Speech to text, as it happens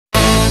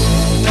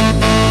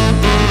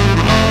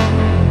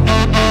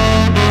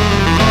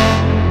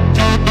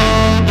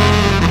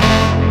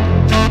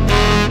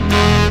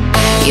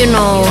You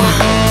know,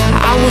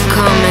 I would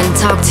come and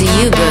talk to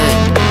you, but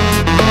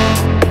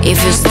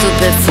if you're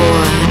stupid for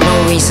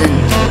no reason,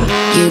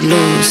 you'd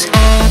lose.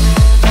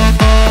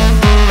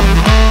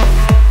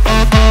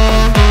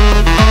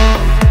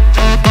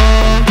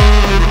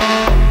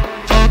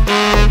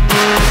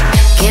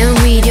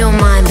 Can't read your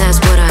mind, that's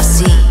what I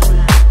see.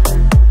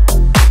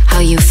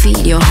 How you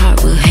feed your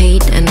heart with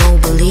hate and no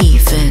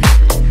belief in.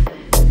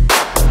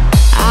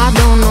 I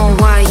don't know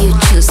why you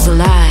choose to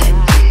lie.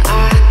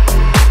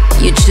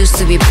 You choose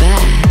to be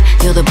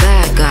bad, you're the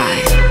bad guy.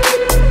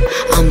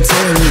 I'm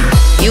telling you,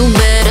 you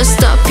better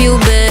stop, you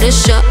better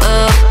shut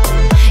up.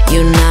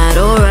 You're not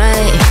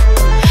alright,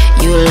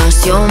 you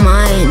lost your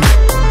mind.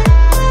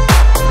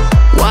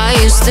 Why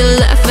you still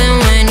laughing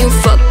when you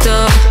fucked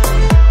up?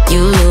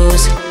 You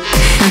lose.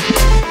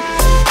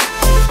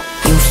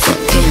 You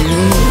fucking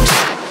lose.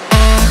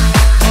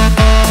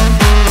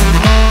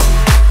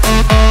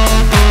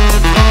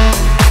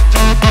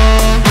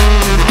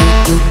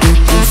 You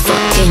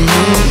fucking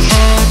lose.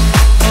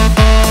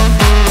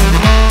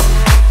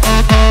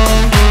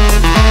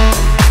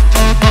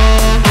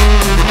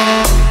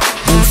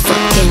 You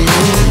fucking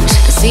lose.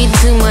 I see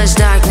too much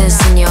darkness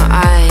in your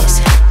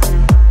eyes,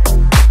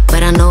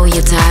 but I know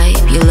your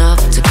type, you love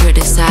to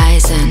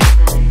criticize. And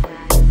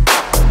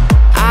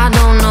I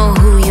don't know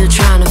who you're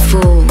trying to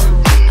fool.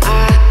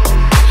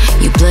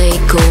 You play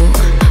it cool,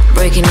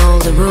 breaking all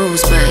the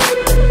rules, but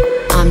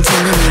I'm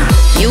telling you,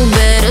 you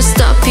better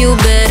stop, you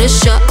better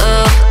shut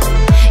up.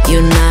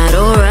 You're not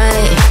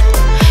alright,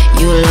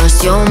 you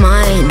lost your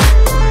mind.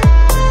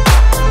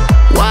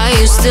 Why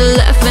you still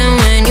laughing